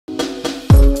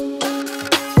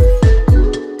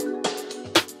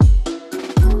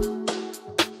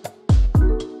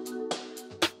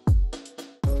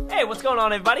What's going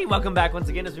on, everybody? Welcome back once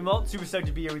again as we MOLT. Super stoked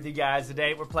to be here with you guys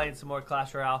today. We're playing some more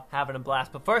Clash Royale, having a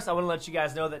blast. But first, I want to let you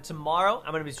guys know that tomorrow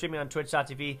I'm going to be streaming on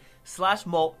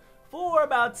twitch.tv/MOLT for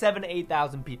about 7,000 to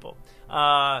 8,000 people.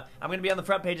 I'm going to be on the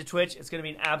front page of Twitch. It's going to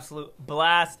be an absolute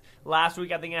blast. Last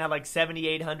week, I think I had like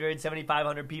 7,800,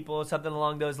 7,500 people, something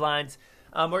along those lines.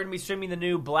 We're going to be streaming the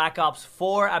new Black Ops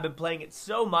 4. I've been playing it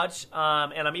so much,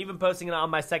 and I'm even posting it on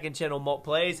my second channel, MOLT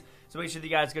Plays. So make sure that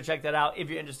you guys go check that out if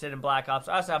you're interested in Black Ops.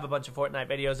 I also have a bunch of Fortnite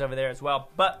videos over there as well.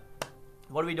 But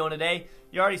what are we doing today?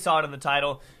 You already saw it in the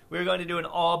title. We're going to do an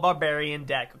all barbarian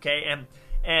deck, okay?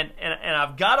 And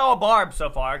I've got all barbs so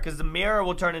far because the mirror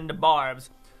will turn into barbs.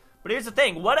 But here's the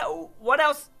thing: what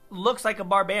else looks like a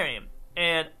barbarian?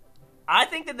 And I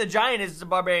think that the giant is the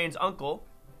barbarian's uncle,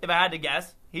 if I had to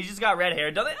guess. He's just got red hair.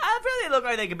 Don't they? I feel they look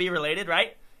like they could be related,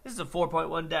 right? This is a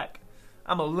 4.1 deck.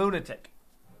 I'm a lunatic.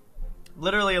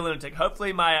 Literally a lunatic.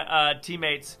 Hopefully my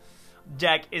teammates'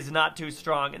 deck is not too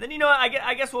strong. And then, you know what?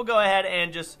 I guess we'll go ahead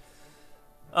and just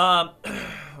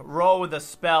roll with a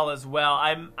spell as well.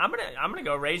 I'm gonna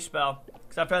go rage spell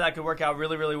because I feel that could work out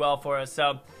really, really well for us.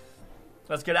 So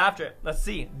let's get after it. Let's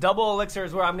see. Double elixir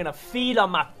is where I'm gonna feed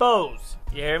on my foes.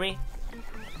 You hear me?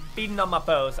 Feeding on my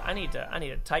foes. I need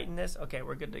to tighten this. Okay,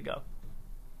 we're good to go.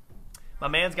 My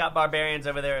man's got barbarians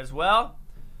over there as well.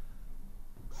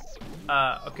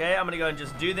 Okay, I'm gonna go and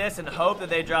just do this and hope that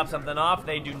they drop something off.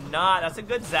 They do not. That's a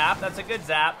good zap. That's a good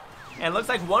zap. And it looks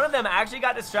like one of them actually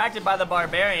got distracted by the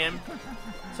barbarian,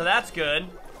 so that's good.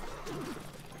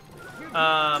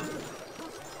 Wow,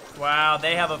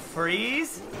 they have a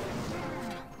freeze.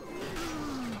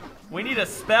 We need a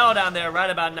spell down there right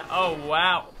about now. Oh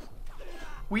wow.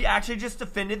 We actually just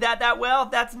defended that well?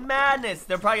 That's madness.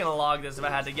 They're probably gonna log this if I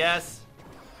had to guess.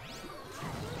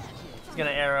 He's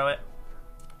gonna arrow it.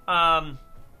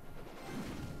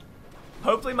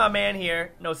 Hopefully my man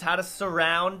here knows how to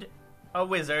surround a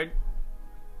wizard.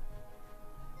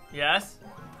 Yes.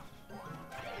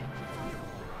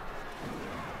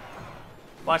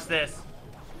 Watch this.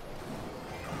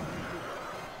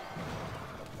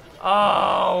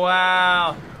 Oh,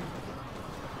 wow.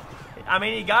 I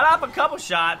mean, he got off a couple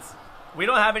shots. We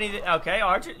don't have any. Okay,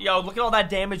 Archer. Yo, look at all that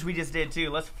damage we just did, too.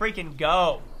 Let's freaking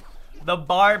go. The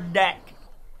barb deck.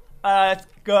 Let's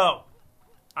go.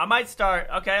 I might start.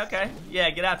 Okay, okay.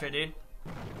 Yeah, get after it, dude.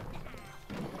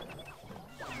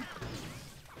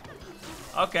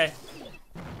 Okay.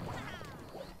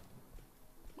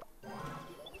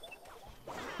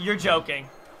 You're joking.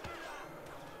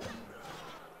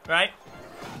 Right?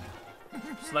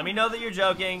 Just let me know that you're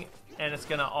joking, and it's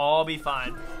gonna all be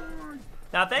fine.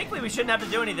 Now, thankfully, we shouldn't have to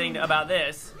do anything about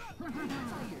this.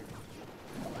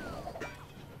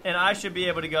 And I should be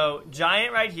able to go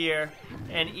giant right here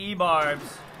and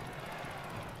E-barbs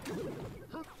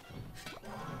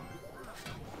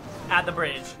at the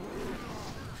bridge.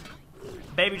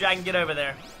 Baby Dragon, get over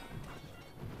there.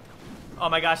 Oh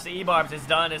my gosh, the E-barbs is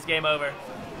done. It's game over.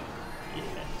 Yeah.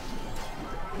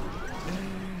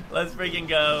 Let's freaking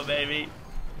go, baby.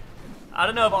 I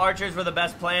don't know if archers were the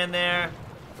best plan there.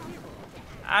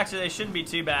 Actually, they shouldn't be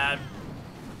too bad.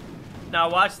 Now,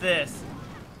 watch this.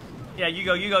 Yeah, you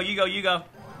go, you go, you go, you go.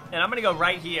 And I'm gonna go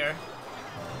right here.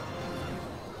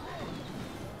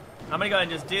 I'm gonna go ahead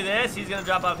and just do this. He's gonna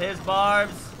drop off his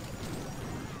barbs.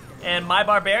 And my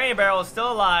barbarian barrel is still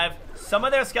alive. Some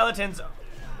of their skeletons.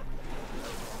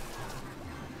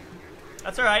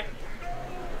 That's alright.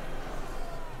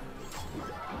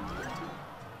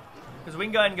 Because we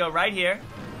can go ahead and go right here.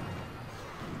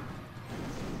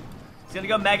 He's gonna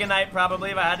go Mega Knight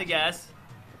probably if I had to guess.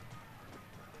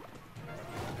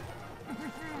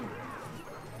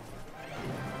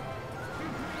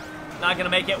 Not gonna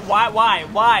make it. Why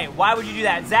would you do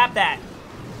that? Zap that.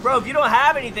 Bro, if you don't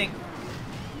have anything,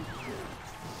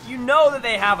 you know that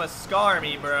they have a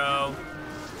Skarmy, bro.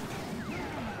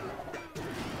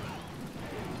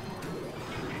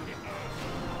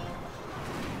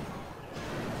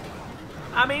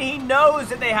 I mean, he knows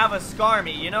that they have a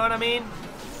Skarmy, you know what I mean?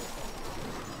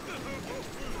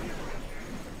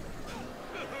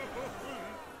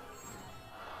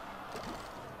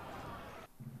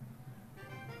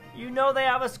 You know they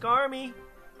have a Skarmy,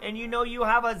 and you know you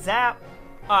have a Zap.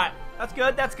 Alright, that's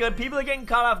good, that's good. People are getting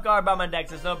caught off guard by my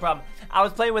decks, it's no problem. I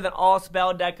was playing with an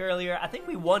all-spell deck earlier. I think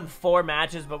we won 4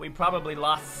 matches, but we probably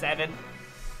lost 7.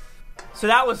 So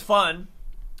that was fun.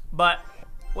 But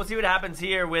we'll see what happens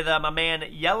here with my man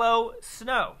Yellow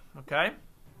Snow, okay?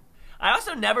 I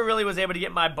also never really was able to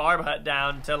get my barb hut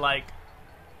down to, like,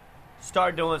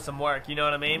 start doing some work, you know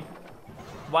what I mean?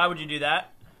 Why would you do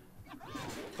that?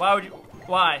 Why would you?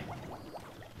 Why?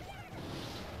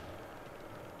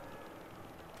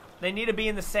 They need to be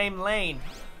in the same lane.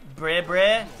 Bre.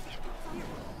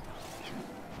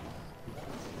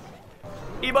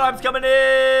 E-Barb's coming in!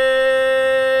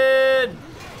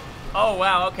 Oh,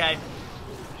 wow, okay.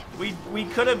 We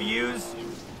could have used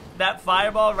that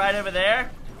fireball right over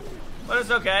there, but it's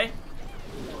okay.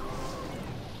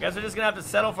 Guess we're just gonna have to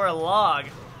settle for a log.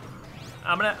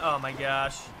 Oh my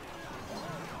gosh.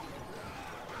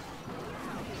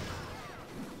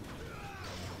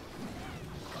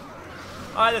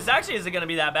 Alright, this actually isn't gonna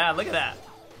be that bad. Look at that.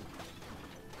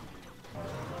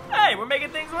 Hey, we're making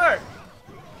things work.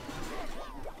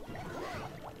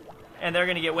 And they're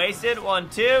gonna get wasted. 1,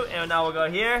 2, and now we'll go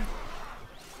here.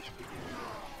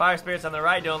 Fire Spirit's on the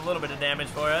right doing a little bit of damage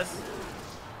for us.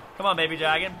 Come on, Baby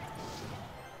Dragon.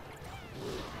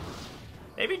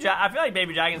 I feel like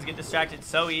Baby Dragons get distracted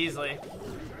so easily.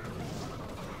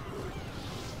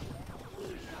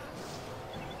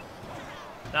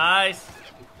 Nice.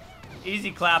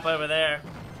 Easy clap over there.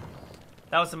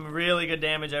 That was some really good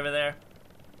damage over there.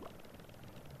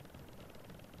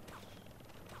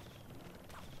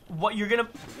 What you're gonna...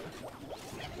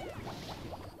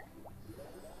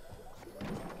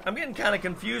 I'm getting kind of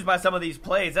confused by some of these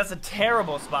plays. That's a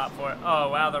terrible spot for it. Oh,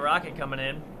 wow, the rocket coming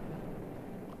in.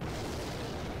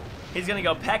 He's gonna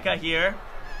go P.E.K.K.A here.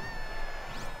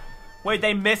 Wait,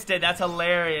 they missed it. That's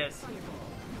hilarious.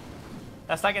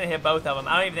 That's not gonna hit both of them.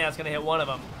 I don't even think that's gonna hit one of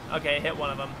them. Okay, hit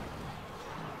one of them.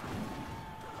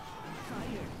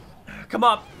 Come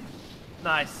up.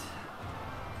 Nice.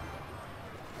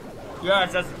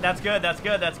 Yes, that's good. That's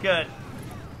good. That's good.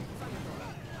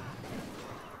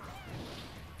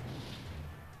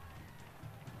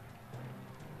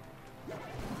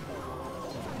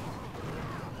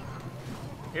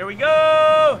 Here we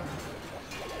go!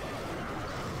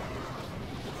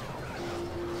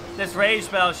 This rage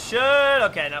spell should...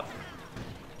 Okay, no.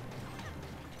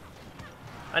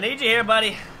 I need you here,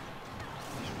 buddy.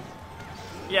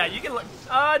 Yeah, you can look...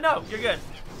 no, you're good.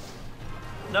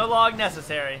 No log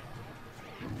necessary.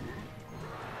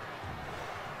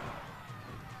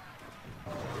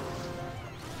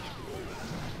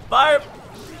 Fire...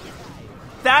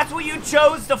 That's what you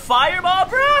chose to fireball,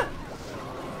 bruh?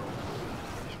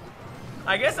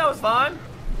 I guess that was fine.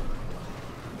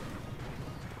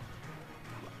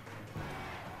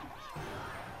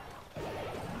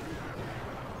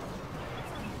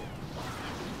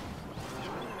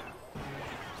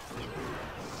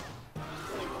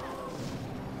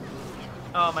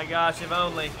 Oh my gosh, if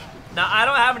only. Now, I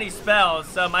don't have any spells,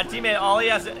 so my teammate, all he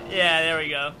has to... Yeah, there we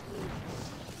go.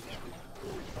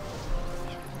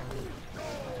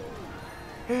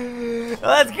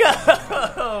 Let's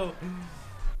go!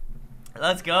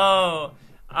 Let's go.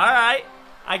 Alright.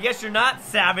 I guess you're not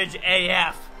savage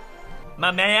AF,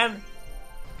 my man.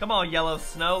 Come on, Yellow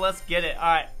Snow. Let's get it.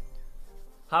 Alright.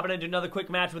 Hopping into another quick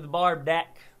match with the Barb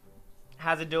deck.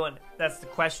 How's it doing? That's the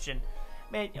question.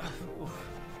 Man,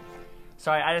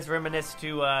 sorry, I just reminisced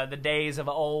to the days of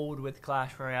old with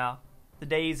Clash Royale. The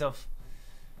days of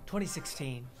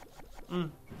 2016.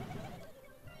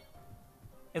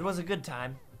 It was a good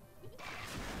time.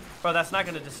 Bro, that's not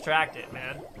going to distract it,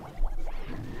 man.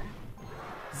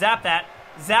 Zap that.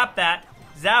 Zap that.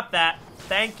 Zap that.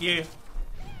 Thank you.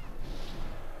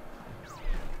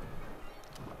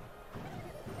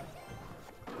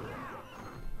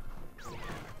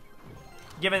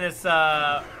 Giving this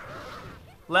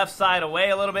left side away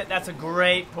a little bit. That's a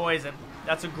great poison.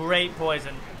 That's a great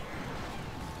poison.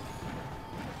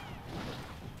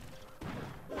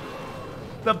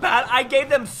 I gave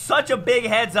them such a big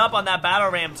heads up on that battle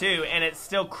ram too, and it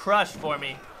still crushed for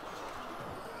me.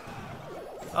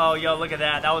 Oh, yo, look at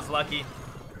that. That was lucky.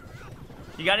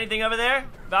 You got anything over there?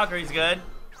 Valkyrie's good.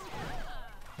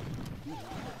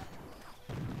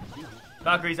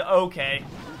 Valkyrie's okay.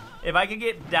 If I could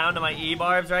get down to my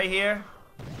E-barbs right here.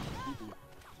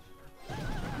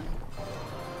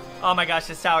 Oh my gosh,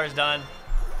 this tower's done.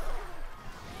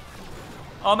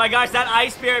 Oh my gosh, that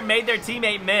Ice Spirit made their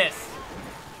teammate miss.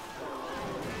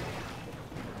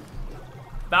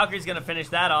 Valkyrie's gonna finish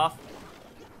that off.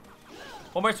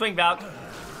 One more swing, Valk.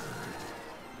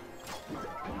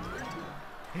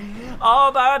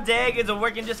 All our daggers are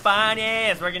working just fine.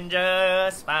 Yeah, it's working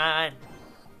just fine.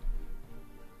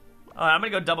 Alright, I'm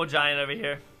gonna go double giant over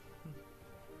here.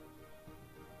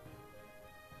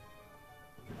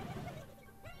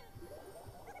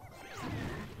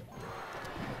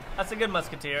 That's a good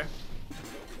musketeer.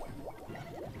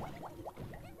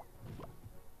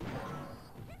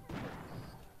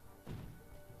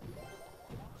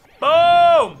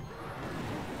 Boom!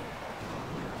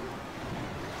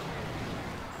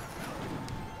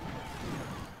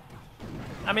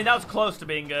 I mean, that was close to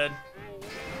being good.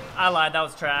 I lied. That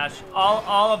was trash.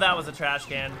 All of that was a trash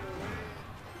can.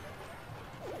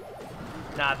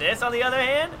 Now this, on the other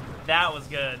hand, that was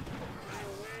good.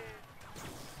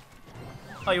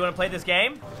 Oh, you want to play this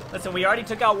game? Listen, we already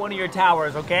took out one of your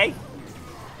towers, okay?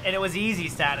 And it was easy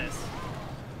status.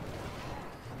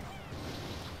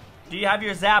 Do you have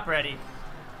your zap ready?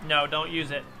 No, don't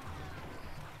use it.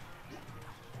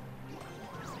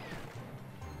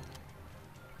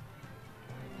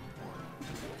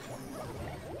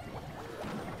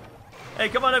 Hey,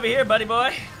 come on over here, buddy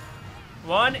boy.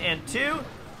 1 and 2,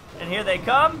 and here they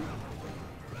come.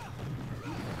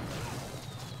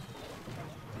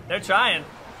 They're trying.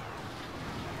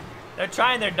 They're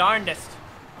trying their darndest.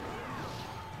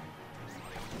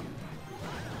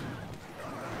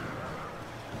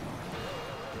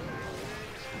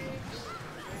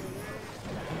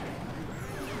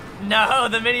 No,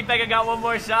 the mini Pekka got one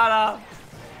more shot off.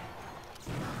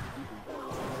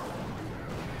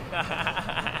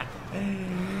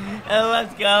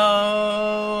 Let's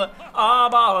go. All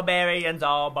barbarians,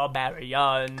 all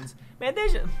barbarians. Man,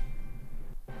 there's...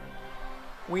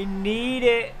 We need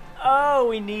it. Oh,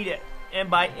 we need it. And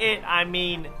by it, I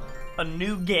mean a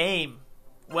new game.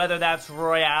 Whether that's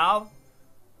Royale,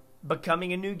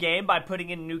 becoming a new game by putting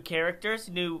in new characters,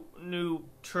 new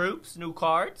troops, new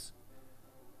cards.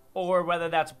 Or whether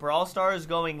that's Brawl Stars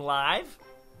going live.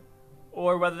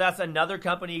 Or whether that's another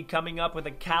company coming up with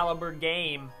a caliber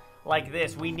game like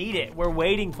this. We need it. We're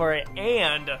waiting for it.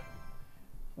 And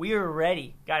we are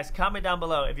ready. Guys, comment down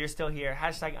below if you're still here.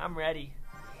 Hashtag I'm ready.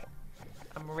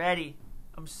 I'm ready.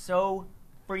 I'm so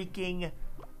freaking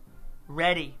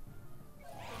ready.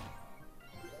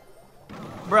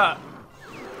 Bruh.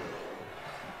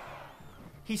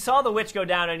 He saw the witch go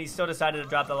down and he still decided to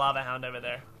drop the lava hound over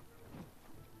there.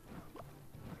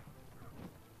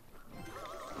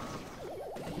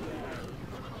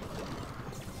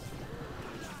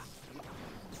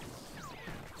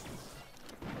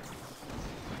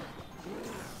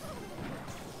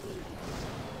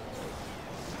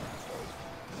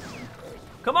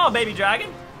 Come on, baby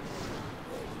dragon.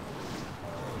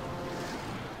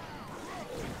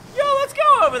 Yo, let's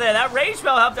go over there. That rage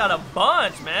spell helped out a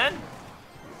bunch, man.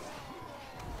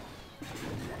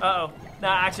 Uh-oh.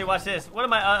 Nah, actually, watch this. What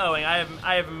am I uh-ohing?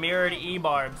 I have mirrored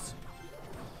E-barbs.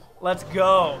 Let's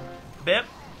go. Bip.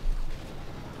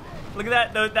 Look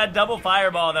at that double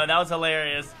fireball, though. That was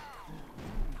hilarious.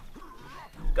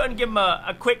 Go ahead and give him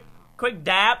a quick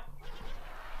dab.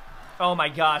 Oh, my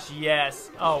gosh, yes.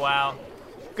 Oh, wow.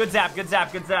 Good zap, good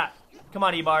zap, good zap. Come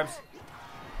on, E-barbs.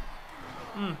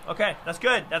 Okay, that's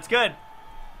good, that's good.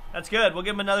 That's good, we'll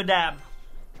give him another dab.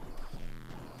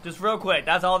 Just real quick,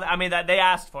 that's all, I mean, that they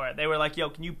asked for it. They were like, yo,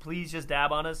 can you please just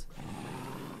dab on us?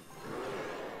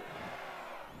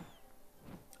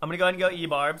 I'm gonna go ahead and go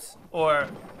E-barbs, or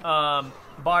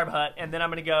Barb Hut, and then I'm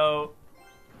gonna go,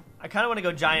 I kinda wanna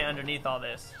go Giant underneath all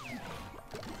this.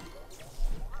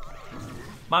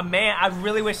 My man, I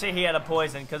really wish that he had a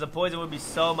poison, because a poison would be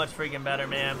so much freaking better,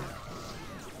 man.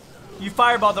 You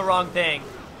fireballed the wrong thing.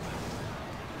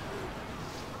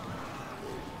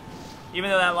 Even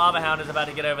though that lava hound is about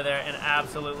to get over there and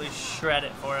absolutely shred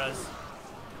it for us.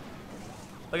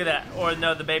 Look at that. Or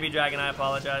no, the baby dragon, I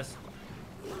apologize.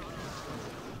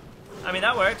 I mean,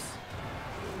 that works.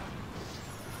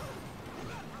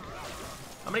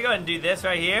 I'm gonna go ahead and do this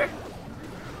right here.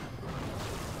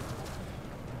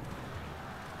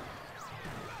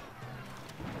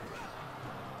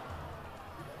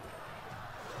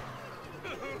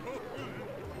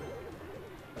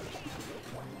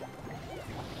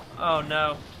 Oh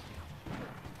no.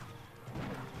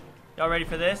 Y'all ready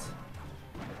for this?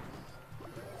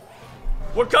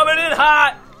 We're coming in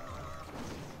hot!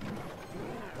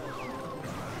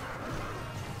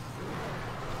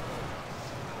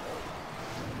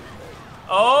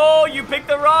 Oh, you picked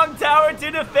the wrong tower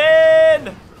to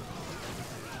defend!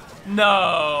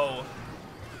 No.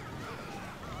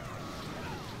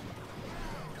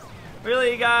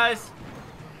 Really, guys?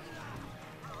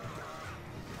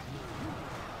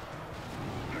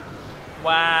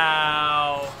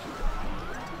 Wow.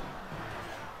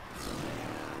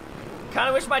 Kind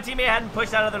of wish my teammate hadn't pushed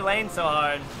that other lane so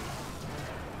hard.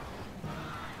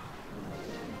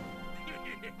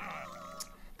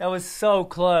 That was so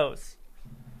close.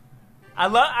 I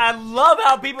love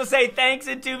how people say thanks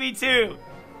in 2v2.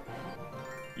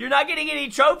 You're not getting any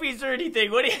trophies or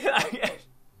anything. What do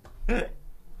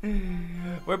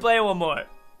you... We're playing one more.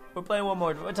 We're playing one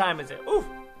more. What time is it? Oof.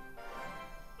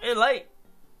 It's late.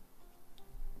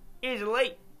 It's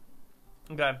late.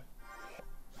 Okay.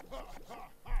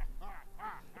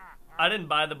 I didn't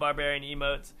buy the barbarian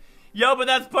emotes. Yo, but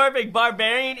that's perfect.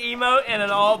 Barbarian emote and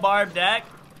an all barb deck.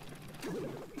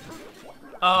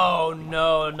 Oh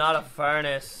no, not a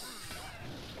furnace.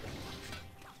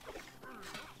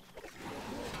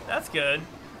 That's good.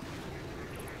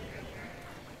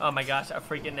 Oh my gosh, I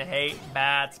freaking hate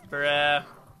bats, bruh.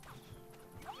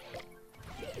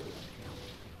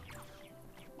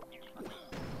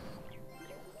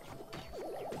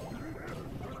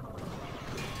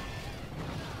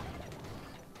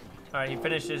 Alright, he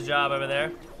finished his job over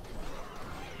there.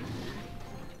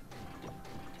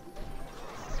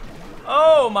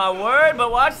 Oh my word, but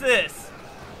watch this.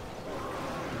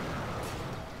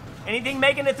 Anything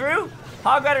making it through?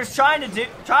 Hog Rider's trying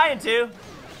to.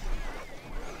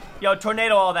 Yo,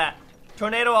 tornado all that.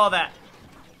 Tornado all that.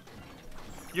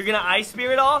 You're gonna ice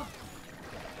spirit all?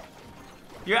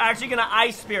 You're actually gonna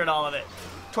ice spirit all of it.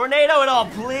 Tornado it all,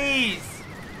 please.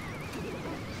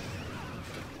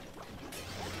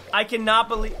 I cannot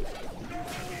believe.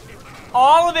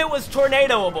 All of it was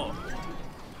tornadoable.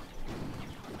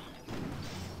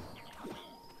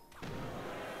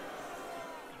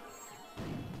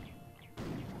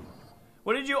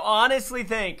 What did you honestly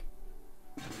think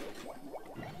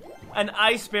an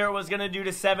ice spirit was gonna do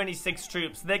to 76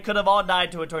 troops? They could have all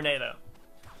died to a tornado.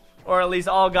 Or at least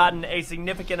all gotten a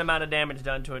significant amount of damage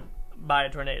done to it by a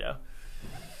tornado.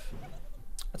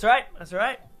 That's right, that's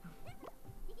right.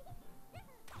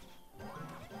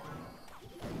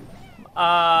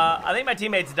 I think my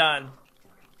teammate's done.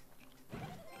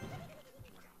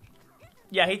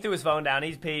 Yeah, he threw his phone down.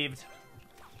 He's peeved.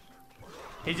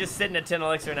 He's just sitting at 10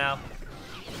 elixir now.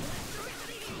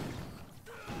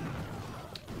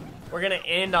 We're gonna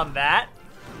end on that.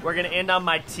 We're gonna end on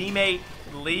my teammate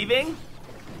leaving.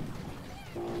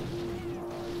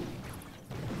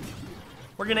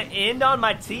 We're gonna end on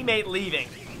my teammate leaving.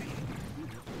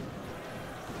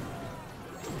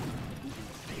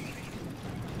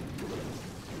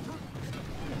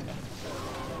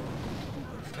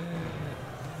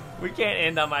 We can't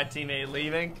end on my teammate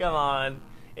leaving. Come on.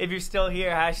 If you're still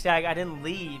here, hashtag I didn't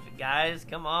leave, guys.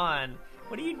 Come on.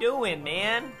 What are you doing,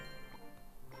 man?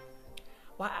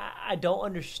 Why? I don't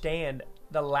understand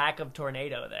the lack of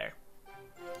tornado there.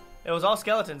 It was all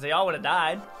skeletons. They all would have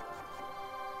died.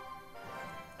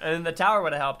 And then the tower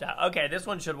would have helped out. Okay, this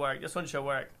one should work. This one should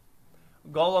work.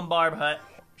 Golem Barb Hut.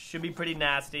 Should be pretty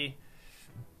nasty.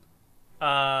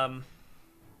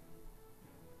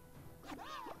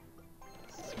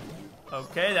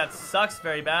 Okay, that sucks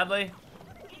very badly.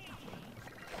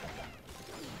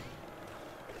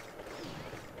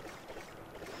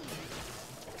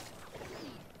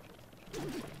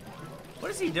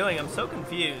 What is he doing? I'm so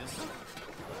confused.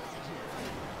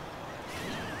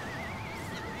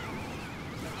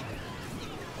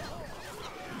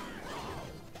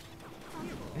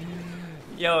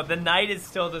 Yo, the knight is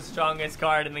still the strongest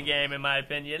card in the game, in my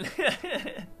opinion.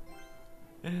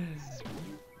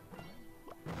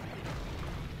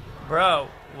 Bro,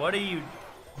 what are you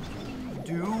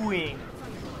doing?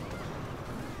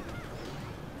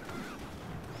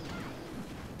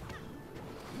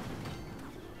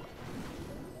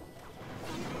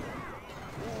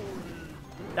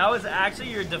 That was actually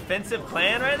your defensive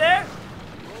plan right there?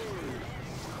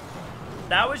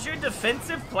 That was your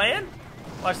defensive plan?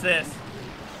 Watch this.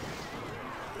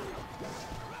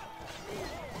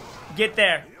 Get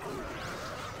there.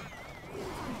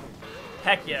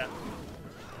 Heck yeah.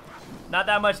 Not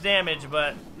that much damage,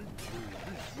 but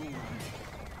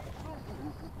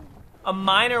a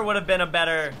miner would have been a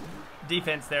better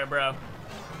defense there, bro.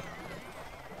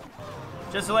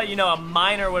 Just to let you know, a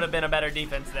miner would have been a better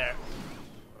defense there.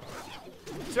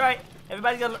 That's right.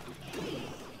 Everybody's got.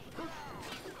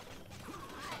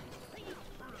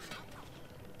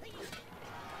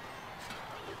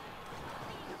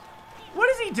 What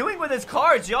is he doing with his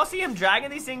cards? Y'all see him dragging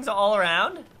these things all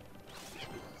around?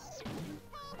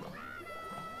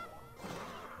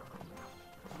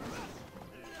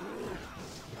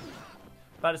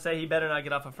 About to say he better not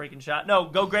get off a freaking shot. No,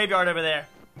 go graveyard over there.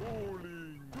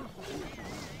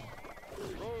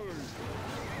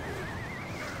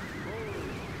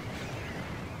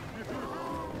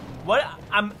 What?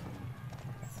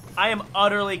 I am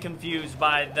utterly confused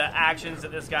by the actions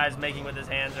that this guy's making with his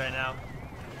hands right now.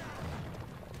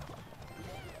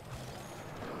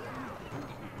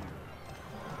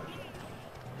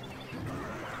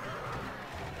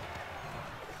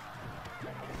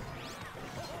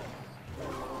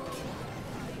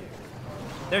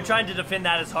 They're trying to defend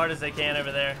that as hard as they can over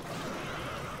there.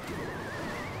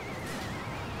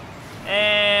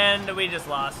 And we just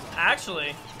lost.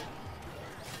 Actually.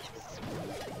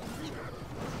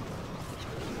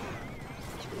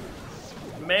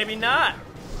 Maybe not.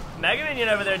 Mega Minion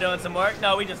over there doing some work.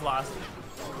 No, we just lost.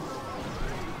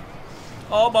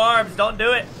 Oh, Barbs, don't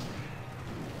do it.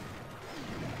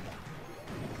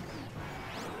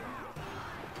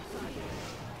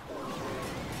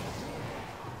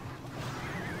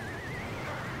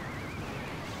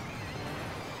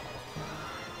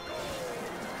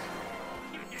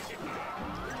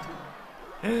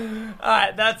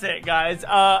 Alright, that's it, guys.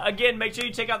 Again, make sure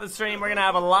you check out the stream. We're going to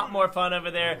have a lot more fun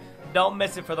over there. Don't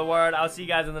miss it for the word. I'll see you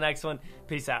guys in the next one.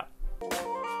 Peace out.